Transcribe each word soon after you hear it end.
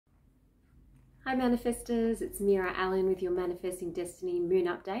Hi manifestors, it's Meera Allen with your Manifesting Destiny Moon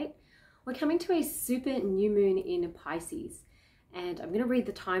Update. We're coming to a super new moon in Pisces, and I'm going to read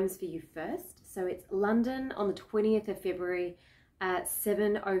the times for you first. So it's London on the 20th of February at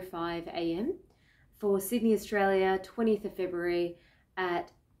 7:05 a.m. For Sydney, Australia, 20th of February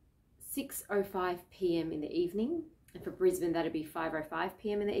at 6:05 p.m. in the evening. And for Brisbane, that'd be 5:05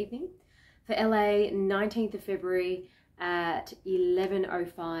 p.m. in the evening. For LA, 19th of February at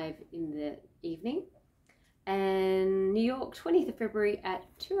 11:05 in the evening. And New York, 20th of February at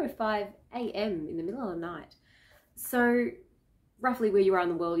 2:05 a.m. in the middle of the night. So roughly where you are in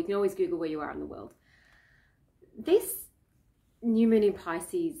the world. You can always Google where you are in the world. This new moon in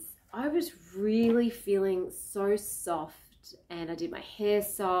Pisces, I was really feeling so soft, and I did my hair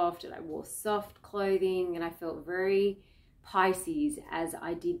soft and I wore soft clothing, and I felt very Pisces as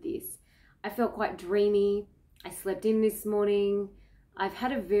I did this. I felt quite dreamy. I slept in this morning. I've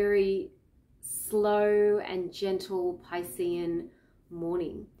had a very slow and gentle Piscean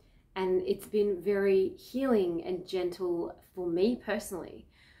morning, and it's been very healing and gentle for me personally.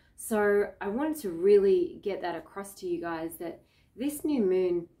 So I wanted to really get that across to you guys, that this new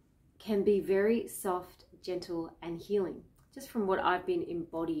moon can be very soft, gentle and healing, just from what I've been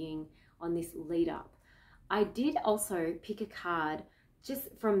embodying on this lead up. I did also pick a card just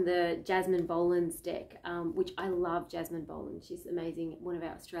from the Jasmine Boland's deck, which I love Jasmine Boland. She's amazing, one of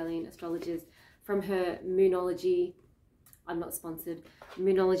our Australian astrologers, from her Moonology, I'm not sponsored,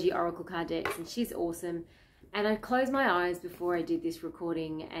 Moonology Oracle card decks, and she's awesome. And I closed my eyes before I did this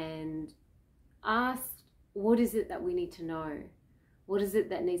recording and asked, what is it that we need to know? What is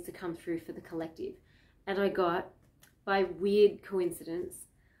it that needs to come through for the collective? And I got, by weird coincidence,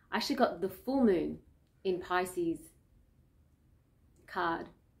 I actually got the full moon in Pisces card,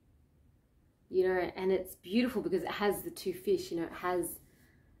 you know, and it's beautiful because it has the two fish, you know, it has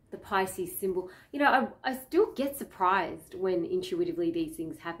the Pisces symbol. You know, I still get surprised when intuitively these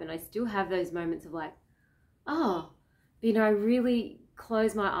things happen. I still have those moments of like, oh, you know, I really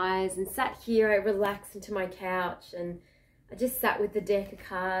closed my eyes and sat here, I relaxed into my couch and I just sat with the deck of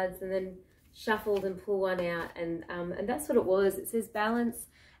cards and then shuffled and pulled one out, and that's what it was. It says balance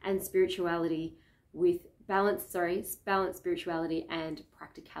and spirituality with balance spirituality and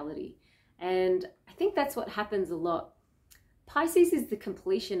practicality. And I think that's what happens a lot. Pisces is the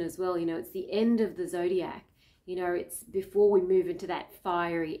completion as well, you know, it's the end of the zodiac. You know, it's before we move into that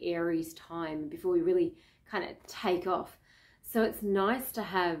fiery Aries time, before we really kind of take off. So it's nice to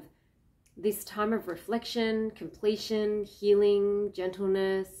have this time of reflection, completion, healing,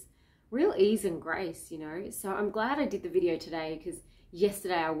 gentleness, real ease and grace, you know. So I'm glad I did the video today, because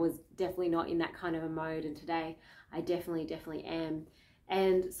yesterday I was definitely not in that kind of a mode, and today I definitely am.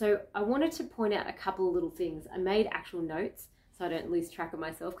 And so I wanted to point out a couple of little things. I made actual notes so I don't lose track of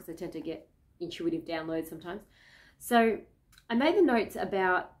myself, because I tend to get intuitive downloads sometimes. So I made the notes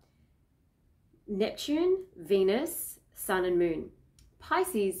about Neptune, Venus, Sun and Moon.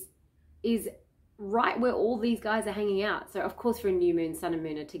 Pisces is right where all these guys are hanging out. So of course for a new moon, Sun and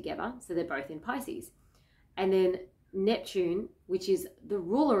Moon are together, so they're both in Pisces. And then Neptune, which is the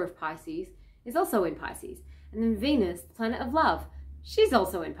ruler of Pisces, is also in Pisces. And then Venus, the planet of love, she's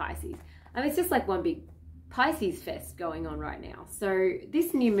also in Pisces. I mean, it's just like one big Pisces fest going on right now. So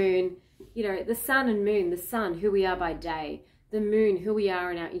this new moon, you know, the sun and moon, the sun, who we are by day, the moon, who we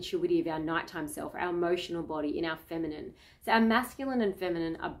are in our intuitive, our nighttime self, our emotional body, in our feminine. So our masculine and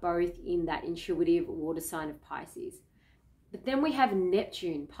feminine are both in that intuitive water sign of Pisces. But then we have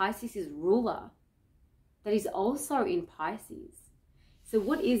Neptune, Pisces' ruler, that is also in Pisces. So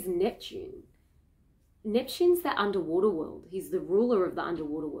what is Neptune? Neptune's the underwater world. He's the ruler of the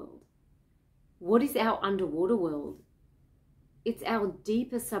underwater world. What is our underwater world? It's our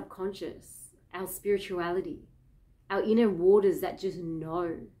deeper subconscious, our spirituality, our inner waters that just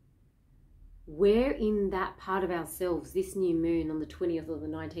know. We're in that part of ourselves this new moon on the 20th or the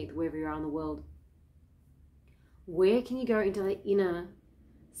 19th, wherever you are in the world. Where can you go into the inner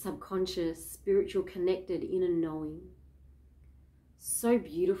subconscious, spiritual, connected, inner knowing? So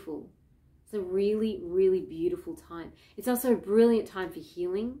beautiful. It's a really, really beautiful time. It's also a brilliant time for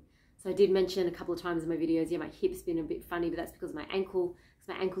healing. So I did mention a couple of times in my videos, yeah, my hip's been a bit funny, but that's because of my ankle. It's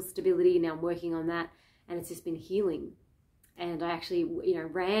my ankle stability. Now I'm working on that, and it's just been healing. And I actually, you know,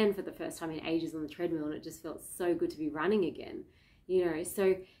 ran for the first time in ages on the treadmill, and it just felt so good to be running again, you know.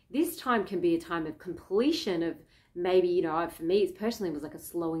 So this time can be a time of completion of maybe, you know, for me, it personally was like a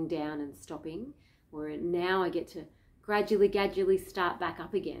slowing down and stopping, where now I get to gradually start back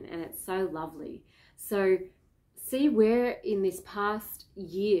up again, and it's so lovely. So see where in this past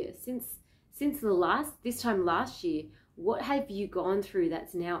year, since this time last year, What have you gone through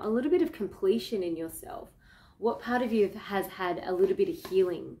that's now a little bit of completion in yourself? What part of you has had a little bit of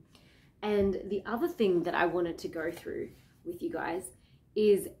healing? And the other thing that I wanted to go through with you guys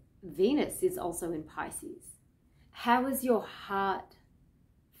is Venus is also in Pisces. How is your heart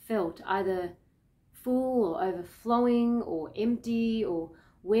felt? Either full or overflowing or empty, or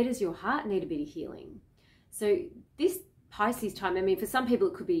where does your heart need a bit of healing? So this Pisces time, I mean, for some people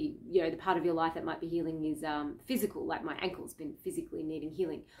it could be, you know, the part of your life that might be healing is physical, like my ankle's been physically needing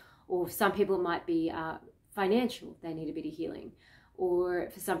healing. Or for some people it might be financial, they need a bit of healing. Or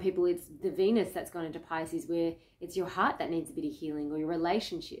for some people it's the Venus that's gone into Pisces, where it's your heart that needs a bit of healing, or your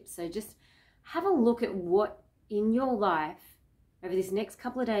relationships. So just have a look at what in your life over this next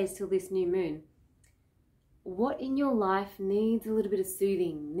couple of days till this new moon, what in your life needs a little bit of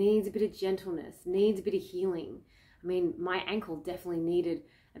soothing, needs a bit of gentleness, needs a bit of healing. I mean, my ankle definitely needed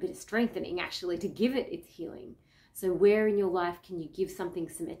a bit of strengthening actually to give it its healing. So where in your life can you give something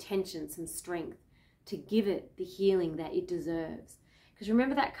some attention, some strength to give it the healing that it deserves? Because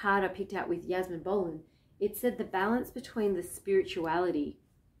remember that card I picked out with Yasmin Boland? It said the balance between the spirituality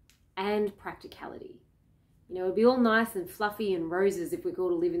and practicality. You know, it'd be all nice and fluffy and roses if we go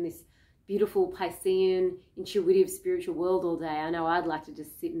to live in this beautiful Piscean, intuitive, spiritual world all day. I know I'd like to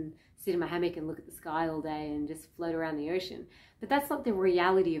just sit in my hammock and look at the sky all day and just float around the ocean. But that's not the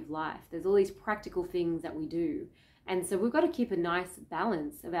reality of life. There's all these practical things that we do. And so we've got to keep a nice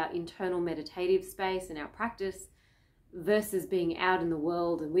balance of our internal meditative space and our practice versus being out in the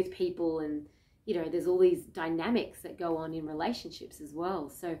world and with people. And, you know, there's all these dynamics that go on in relationships as well.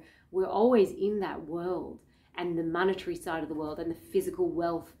 So we're always in that world, and the monetary side of the world, and the physical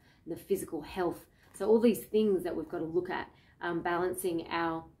wealth, and the physical health. So all these things that we've got to look at, balancing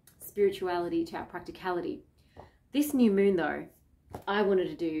our spirituality to our practicality. This new moon though, I wanted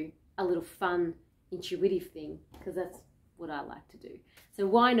to do a little fun, intuitive thing, because that's what I like to do. So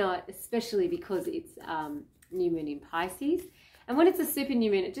why not, especially because it's new moon in Pisces. And when it's a super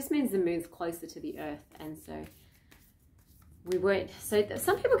new moon, it just means the moon's closer to the earth. And so we won't, so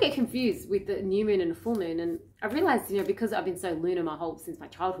some people get confused with the new moon and the full moon. And I realized, you know, because I've been so lunar since my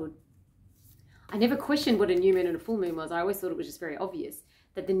childhood, I never questioned what a new moon and a full moon was. I always thought it was just very obvious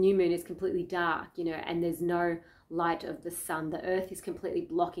that the new moon is completely dark, you know, and there's no light of the sun. The earth is completely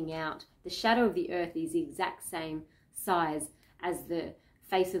blocking out. The shadow of the earth is the exact same size as the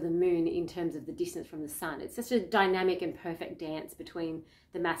face of the moon in terms of the distance from the sun. It's such a dynamic and perfect dance between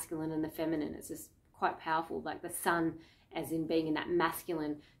the masculine and the feminine. It's just quite powerful, like the sun as in being in that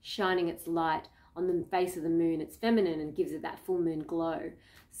masculine, shining its light on the face of the moon. It's feminine and gives it that full moon glow.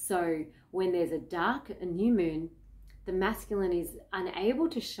 So when there's a new moon, the masculine is unable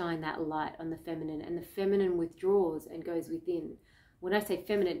to shine that light on the feminine, and the feminine withdraws and goes within. When I say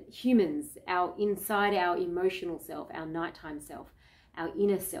feminine, humans, our inside, our emotional self, our nighttime self, our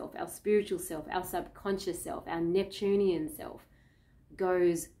inner self, our spiritual self, our subconscious self, our Neptunian self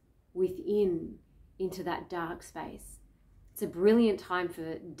goes within into that dark space. It's a brilliant time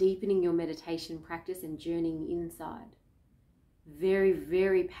for deepening your meditation practice and journeying inside. Very,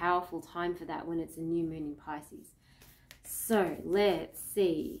 very powerful time for that when it's a new moon in Pisces. So let's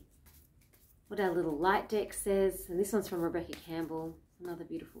see what our little light deck says. And this one's from Rebecca Campbell, another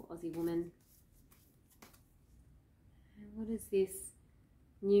beautiful Aussie woman. And what does this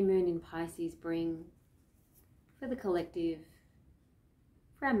new moon in Pisces bring for the collective,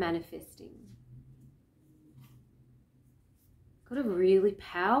 for our manifesting? Got a really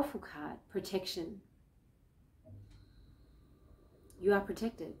powerful card, protection. You are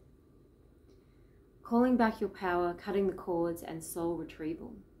protected. Calling back your power, cutting the cords, and soul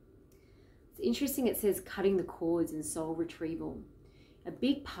retrieval. It's interesting it says cutting the cords and soul retrieval. A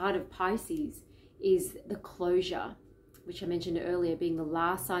big part of Pisces is the closure, which I mentioned earlier, being the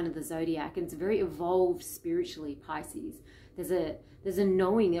last sign of the zodiac. And it's very evolved spiritually, Pisces. There's a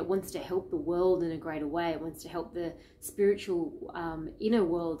knowing that wants to help the world in a greater way. It wants to help the spiritual inner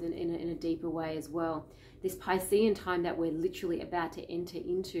world in a deeper way as well. This Piscean time that we're literally about to enter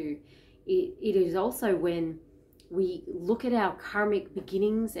into, it is also when we look at our karmic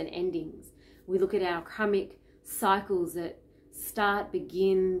beginnings and endings. We look at our karmic cycles that start,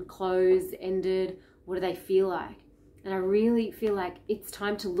 begin, close, ended. What do they feel like? And I really feel like it's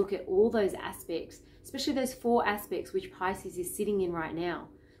time to look at all those aspects, especially those 4 aspects which Pisces is sitting in right now.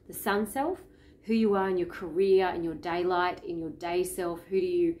 The sun self, who you are in your career, in your daylight, in your day self. Who do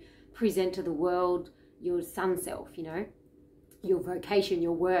you present to the world? Your sun self, you know, your vocation,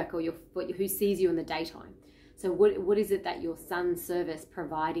 your work, or who sees you in the daytime. So what is it that your sun service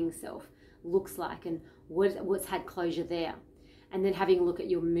providing self looks like, and what's had closure there? And then having a look at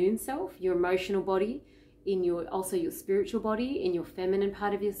your moon self, your emotional body. in your, also your spiritual body, in your feminine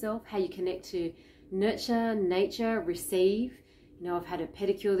part of yourself, how you connect to nurture, nature, receive. You know, I've had a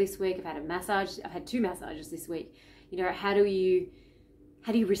pedicure this week, I've had a massage, I've had 2 massages this week. You know, how do you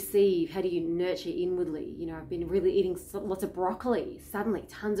receive? How do you nurture inwardly? You know, I've been really eating lots of broccoli. Suddenly,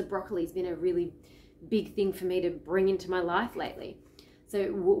 tons of broccoli has been a really big thing for me to bring into my life lately. So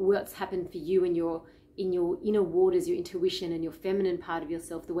what's happened for you in your inner waters, your intuition and your feminine part of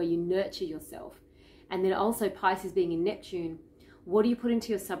yourself, the way you nurture yourself. And then also Pisces being in Neptune, what do you put into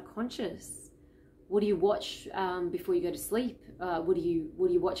your subconscious? What do you watch before you go to sleep? What do you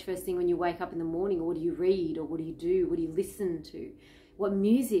watch first thing when you wake up in the morning? Or what do you read? Or what do you do? What do you listen to? What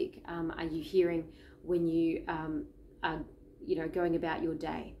music are you hearing when you are, you know, going about your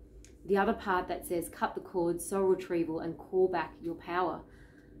day? The other part that says cut the cords, soul retrieval, and call back your power.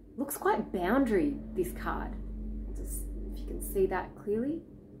 Looks quite boundary, this card. Just, if you can see that clearly.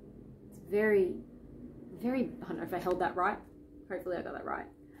 It's very, very, I don't know if I held that right. Hopefully I got that right.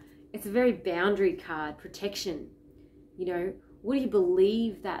 It's a very boundary card, protection. You know, what do you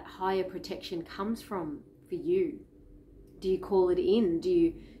believe that higher protection comes from for you? Do you call it in? Do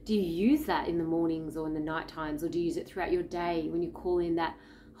you use that in the mornings or in the night times, or do you use it throughout your day when you call in that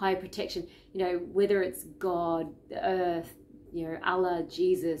higher protection? You know, whether it's God, the earth, you know, Allah,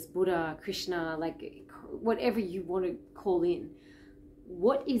 Jesus, Buddha, Krishna, like whatever you want to call in.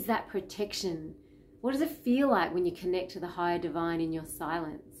 What is that protection? What does it feel like when you connect to the higher divine in your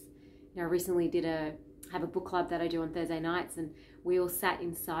silence? You know, I recently have a book club that I do on Thursday nights, and we all sat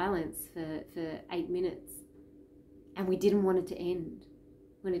in silence for 8 minutes, and we didn't want it to end.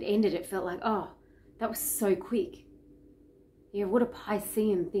 When it ended, it felt like, oh, that was so quick. Yeah, what a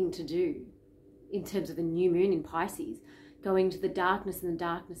Piscean thing to do in terms of a new moon in Pisces, going to the darkness and the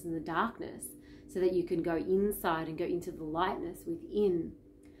darkness and the darkness so that you can go inside and go into the lightness within.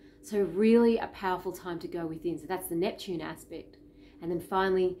 So really a powerful time to go within. So that's the Neptune aspect. And then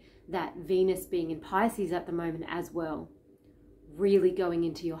finally, that Venus being in Pisces at the moment as well. Really going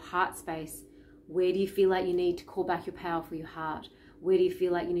into your heart space. Where do you feel like you need to call back your power for your heart? Where do you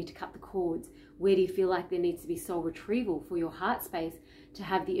feel like you need to cut the cords? Where do you feel like there needs to be soul retrieval for your heart space to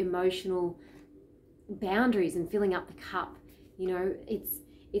have the emotional boundaries and filling up the cup? You know,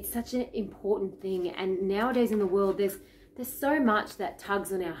 it's such an important thing. And nowadays in the world, there's so much that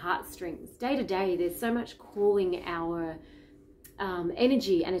tugs on our heartstrings. Day to day, there's so much calling our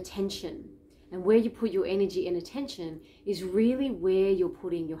energy and attention. And where you put your energy and attention is really where you're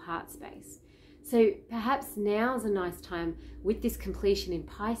putting your heart space. So perhaps now's a nice time with this completion in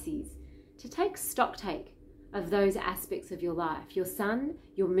Pisces to take stock of those aspects of your life. Your sun,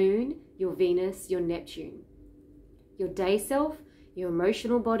 your moon, your Venus, your Neptune. Your day self, your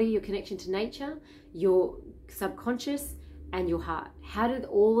emotional body, your connection to nature, your subconscious, and your heart. How did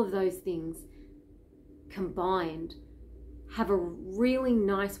all of those things combined have a really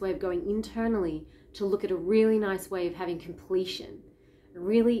nice way of going internally to look at a really nice way of having completion? A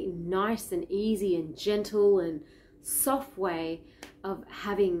really nice and easy and gentle and soft way of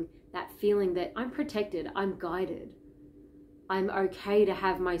having that feeling that I'm protected, I'm guided. I'm okay to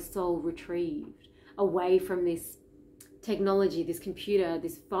have my soul retrieved away from this technology, this computer,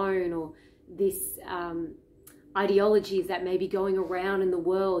 this phone, or this ideologies that may be going around in the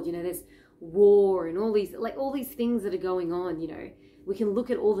world. You know, there's war and all these things that are going on. You know, we can look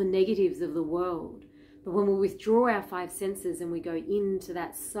at all the negatives of the world, but when we withdraw our 5 senses and we go into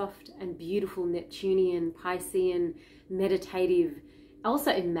that soft and beautiful Neptunian, Piscean, meditative,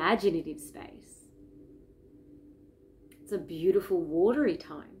 also imaginative space, it's a beautiful watery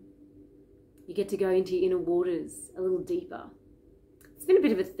time. You get to go into your inner waters a little deeper. It's been a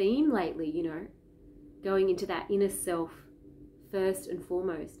bit of a theme lately, you know, going into that inner self first and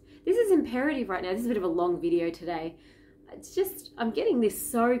foremost. This is imperative right now. This is a bit of a long video today. It's just, I'm getting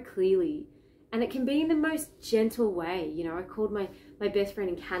this so clearly, and it can be in the most gentle way. You know, I called my best friend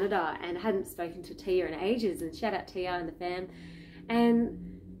in Canada and I hadn't spoken to Tia in ages, and shout out Tia and the fam.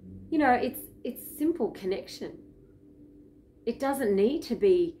 And, you know, it's simple connection. It doesn't need to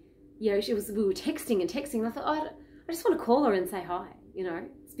be, you know, we were texting and texting, and I thought, oh, I just want to call her and say hi. You know,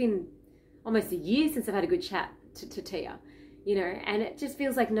 it's been almost a year since I've had a good chat to Tia, you know, and it just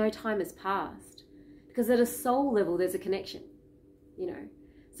feels like no time has passed, because at a soul level, there's a connection, you know.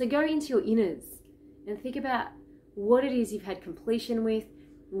 So go into your inners and think about what it is you've had completion with,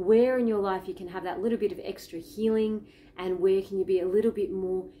 where in your life you can have that little bit of extra healing, and where can you be a little bit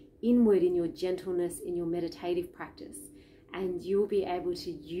more inward in your gentleness, in your meditative practice. And you'll be able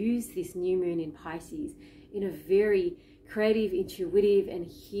to use this new moon in Pisces in a very creative, intuitive, and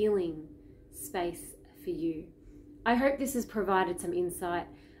healing space for you. I hope this has provided some insight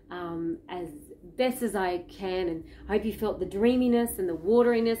as best as I can, and I hope you felt the dreaminess and the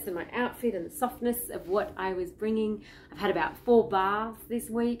wateriness and my outfit and the softness of what I was bringing. I've had about 4 baths this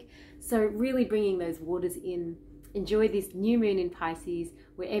week, so really bringing those waters in. Enjoy this new moon in Pisces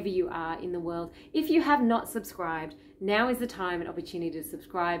wherever you are in the world. If you have not subscribed, now is the time and opportunity to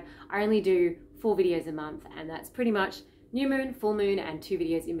subscribe. I only do 4 videos a month, and that's pretty much new moon, full moon, and 2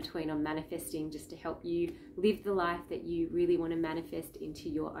 videos in between on manifesting, just to help you live the life that you really want to manifest into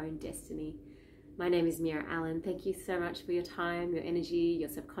your own destiny. My name is Meera Allen. Thank you so much for your time, your energy, your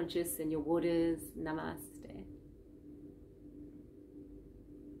subconscious, and your waters. Namaste.